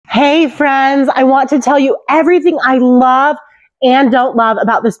Hey friends, I want to tell you everything I love and don't love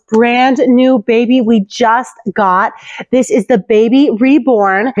about this brand new baby we just got. This is the Baby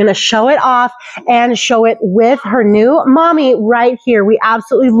Reborn. I'm gonna show it off and show it with her new mommy right here. We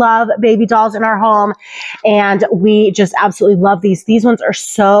absolutely love baby dolls in our home and we just absolutely love these. These ones are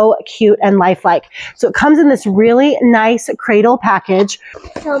so cute and lifelike. So it comes in this really nice cradle package.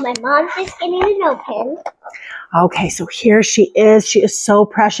 So my mom's just getting it open. Okay, so here she is. She is so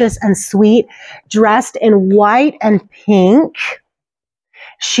precious and sweet, dressed in white and pink.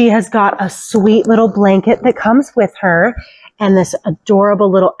 She has got a sweet little blanket that comes with her and this adorable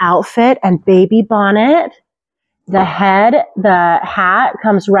little outfit and baby bonnet. The hat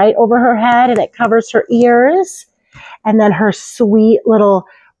comes right over her head and it covers her ears. And then her sweet little,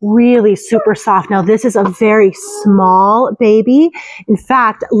 really super soft. Now this is a very small baby. In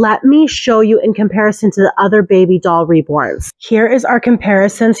fact, let me show you in comparison to the other baby doll reborns. Here is our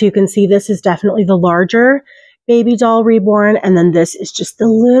comparison. So you can see this is definitely the larger baby doll reborn. And then this is just the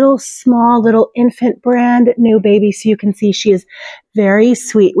little small little infant brand new baby. So you can see she is very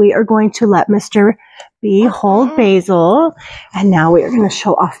sweet. We are going to let Mr. B hold Basil. And now we are going to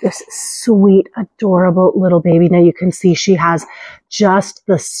show off this sweet, adorable little baby. Now you can see she has just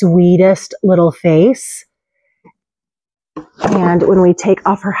the sweetest little face. And when we take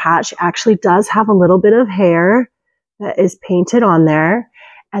off her hat, she actually does have a little bit of hair that is painted on there.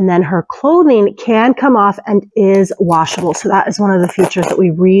 And then her clothing can come off and is washable. So that is one of the features that we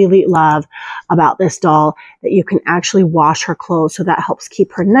really love about this doll, that you can actually wash her clothes. So that helps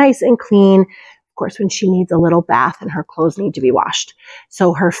keep her nice and clean. Of course, when she needs a little bath and her clothes need to be washed.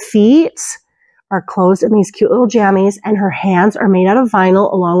 So her feet are closed in these cute little jammies and her hands are made out of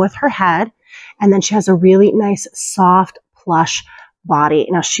vinyl along with her head. And then she has a really nice, soft, plush body.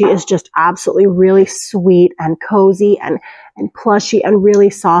 Now she is just absolutely really sweet and cozy and plushy and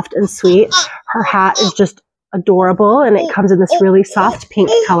really soft and sweet. Her hat is just adorable and it comes in this really soft pink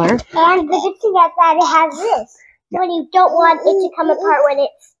color. And the good thing about that, it has this. When you don't want it to come apart when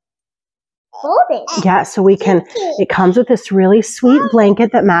it's folded. Yeah, so it comes with this really sweet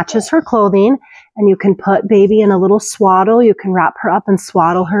blanket that matches her clothing. And you can put baby in a little swaddle. You can wrap her up and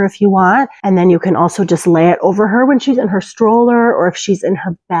swaddle her if you want. And then you can also just lay it over her when she's in her stroller or if she's in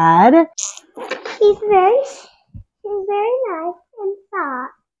her bed. She's very nice and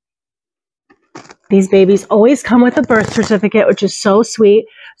soft. These babies always come with a birth certificate, which is so sweet.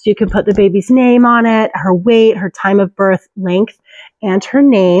 So you can put the baby's name on it, her weight, her time of birth, length, and her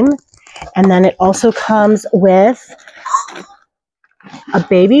name. And then it also comes with a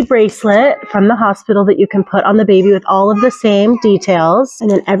baby bracelet from the hospital that you can put on the baby with all of the same details.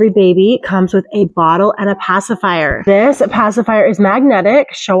 And then every baby comes with a bottle and a pacifier. This pacifier is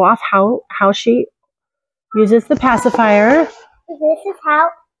magnetic. Show off how she uses the pacifier. This is how,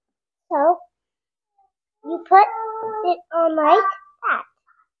 so you put it on like that.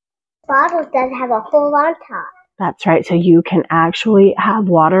 Bottle does have a hole on top. That's right. So you can actually have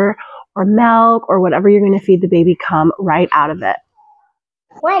water or milk or whatever you're going to feed the baby come right out of it.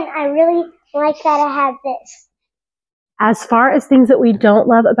 When I really like that I have this. As far as things that we don't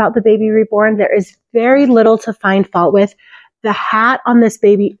love about the Baby Reborn, there is very little to find fault with. The hat on this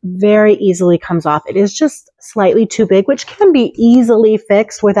baby very easily comes off. It is just slightly too big, which can be easily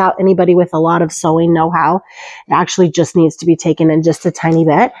fixed without anybody with a lot of sewing know-how. It actually just needs to be taken in just a tiny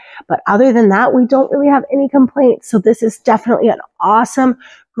bit. But other than that, we don't really have any complaints. So this is definitely an awesome,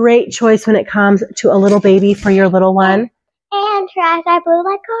 great choice when it comes to a little baby for your little one. And her eyes are blue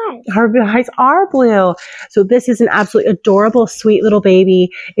like ours. Her eyes are blue. So this is an absolutely adorable, sweet little baby.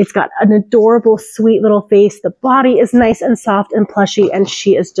 It's got an adorable, sweet little face. The body is nice and soft and plushy, and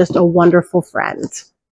she is just a wonderful friend.